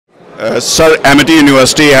Sir, Amity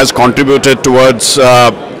University has contributed towards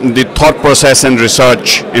the thought process and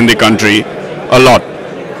research in the country a lot.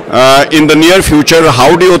 In the near future,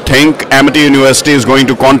 how do you think Amity University is going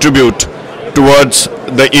to contribute towards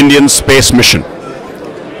the Indian space mission?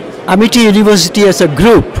 Amity University as a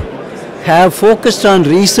group have focused on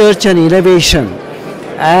research and innovation,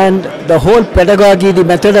 and the whole pedagogy, the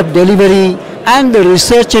method of delivery and the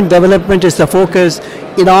research and development is the focus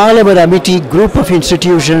in all our Amity group of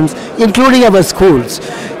institutions, including our schools.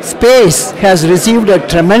 Space has received a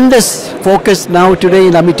tremendous focus now today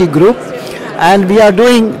in Amity group, and we are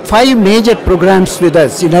doing 5 major programs with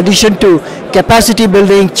us. In addition to capacity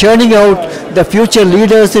building, churning out the future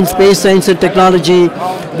leaders in space science and technology,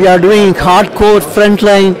 we are doing hardcore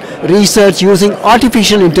frontline research using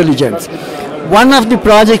artificial intelligence. One of the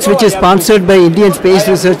projects which is sponsored by Indian Space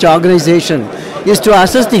Research Organization is to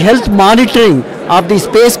assess the health monitoring of the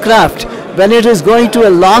spacecraft when it is going to a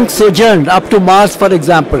long sojourn up to Mars, for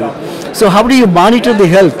example. So how do you monitor the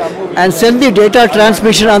health and send the data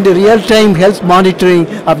transmission on the real-time health monitoring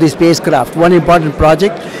of the spacecraft? One important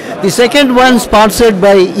project. The second one, sponsored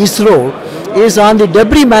by ISRO, is on the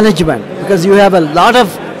debris management, because you have a lot of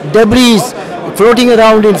debris floating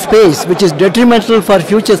around in space which is detrimental for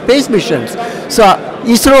future space missions. So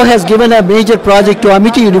ISRO has given a major project to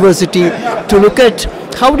Amity University to look at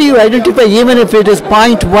how do you identify, even if it is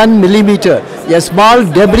 0.1 millimeter, a small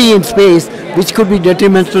debris in space which could be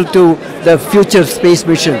detrimental to the future space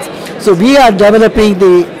missions. So we are developing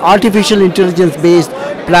the artificial intelligence based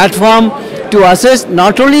platform to assess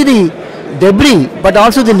not only the debris but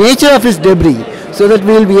also the nature of its debris, so that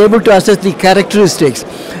we will be able to assess the characteristics.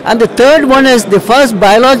 And the third one is the first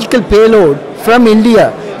biological payload from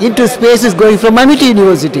India into space is going from Amity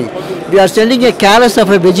University. We are sending a callus of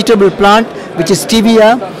a vegetable plant which is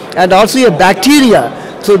stevia, and also a bacteria.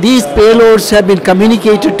 So these payloads have been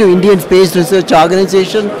communicated to Indian Space Research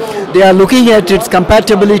Organization. They are looking at its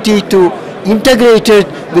compatibility to integrate it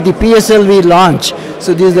with the PSLV launch.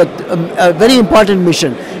 So this is a very important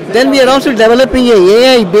mission. Then we are also developing a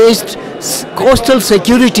AI-based coastal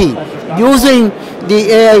security using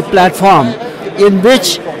the AI platform, in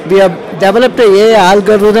which we have developed an AI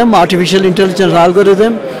algorithm, artificial intelligence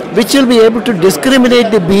algorithm, which will be able to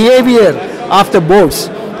discriminate the behavior of the boats.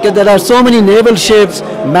 Because there are so many naval ships,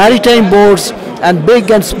 maritime boats, and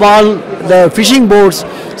big and small the fishing boats.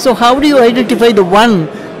 So how do you identify the one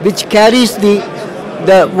which carries the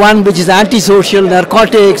one which is antisocial,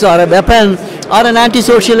 narcotics or a weapon or an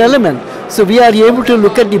antisocial element? So we are able to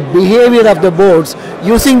look at the behavior of the boats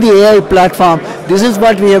using the AI platform. This is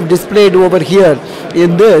what we have displayed over here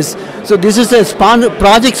in this. So this is a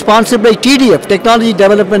project sponsored by TDF, Technology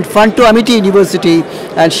Development Fund, to Amity University,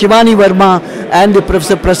 and Shivani Verma and the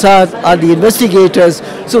Professor Prasad are the investigators.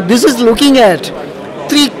 So this is looking at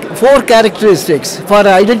 4 characteristics for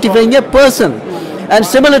identifying a person. And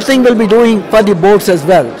similar thing we'll be doing for the boats as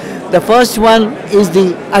well. The first one is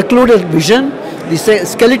the occluded vision, the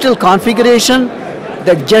skeletal configuration,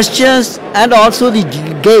 the gestures, and also the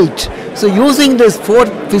gait. So using these 4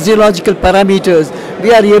 physiological parameters,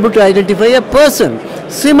 we are able to identify a person.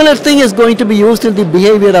 Similar thing is going to be used in the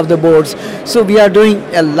behavior of the boats. So we are doing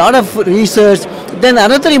a lot of research. Then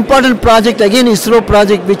another important project, again ISRO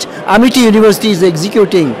project, which Amity University is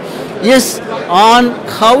executing, is on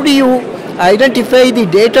how do you identify the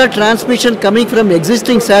data transmission coming from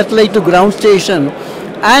existing satellite to ground station,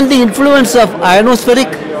 and the influence of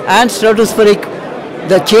ionospheric and stratospheric,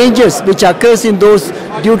 the changes which occurs in those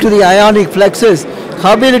due to the ionic fluxes,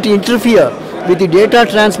 how will it interfere with the data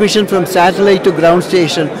transmission from satellite to ground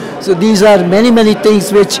station. So these are many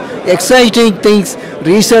things, which exciting things,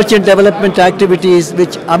 research and development activities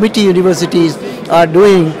which Amity Universities are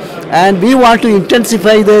doing, and we want to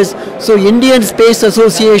intensify this. So Indian Space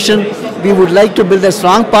Association, we would like to build a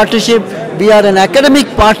strong partnership. We are an academic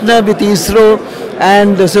partner with ISRO,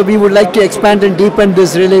 and so we would like to expand and deepen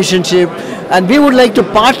this relationship, and we would like to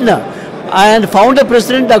partner. And founder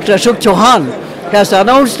president Dr. Ashok Chauhan has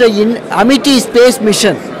announced the Amity Space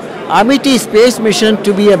Mission. Amity Space Mission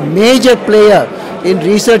to be a major player in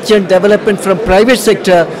research and development from private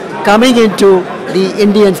sector coming into the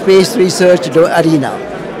Indian space research arena.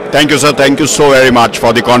 Thank you, sir. Thank you so very much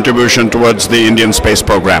for the contribution towards the Indian space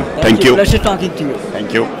program. Thank you. Pleasure talking to you.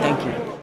 Thank you. Thank you.